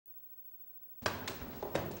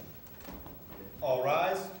All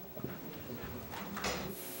rise.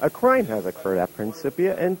 A crime has occurred at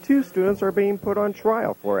Principia, and 2 students are being put on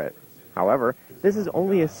trial for it. However, this is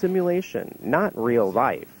only a simulation, not real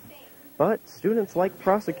life. But students like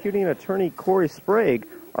prosecuting attorney Corey Sprague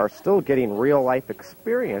are still getting real-life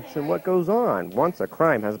experience in what goes on once a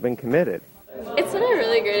crime has been committed. It's been a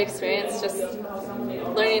really great experience, just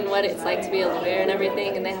learning what it's like to be a lawyer and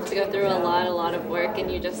everything, and they have to go through a lot of work,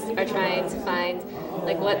 and you just are trying to find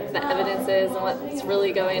like what the evidence is and what's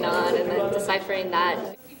really going on, and then deciphering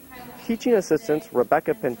that. Teaching assistants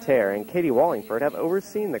Rebecca Pinter and Katie Wallingford have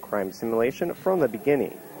overseen the crime simulation from the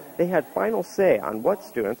beginning. They had final say on what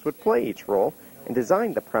students would play each role and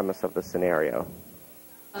designed the premise of the scenario.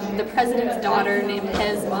 The president's daughter, named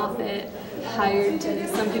Hez Moffett, hired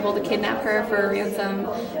some people to kidnap her for a ransom,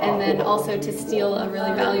 and then also to steal a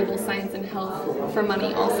really valuable science and health for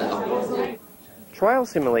money also. Trial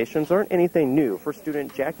simulations aren't anything new for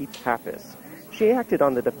student Jackie Pappas. She acted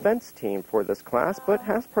on the defense team for this class, but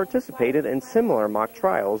has participated in similar mock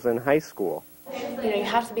trials in high school. You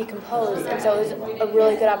have to be composed, and so it was a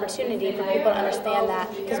really good opportunity for people to understand that,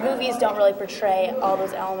 because movies don't really portray all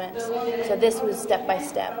those elements. So this was step by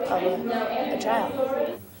step of a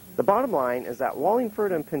trial. The bottom line is that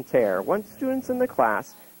Wallingford and Pinter want students in the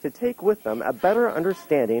class to take with them a better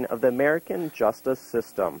understanding of the American justice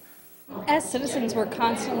system. As citizens, we're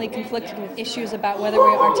constantly conflicted with issues about whether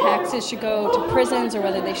our taxes should go to prisons or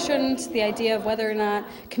whether they shouldn't, the idea of whether or not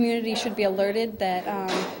communities should be alerted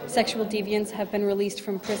that sexual deviants have been released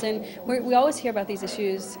from prison. We always hear about these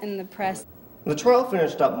issues in the press. The trial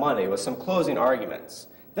finished up Monday with some closing arguments.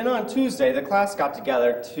 Then on Tuesday, the class got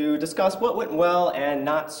together to discuss what went well and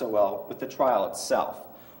not so well with the trial itself.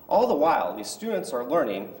 All the while, these students are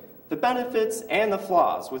learning the benefits and the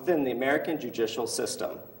flaws within the American judicial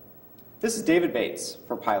system. This is David Bates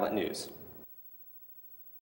for Pilot News.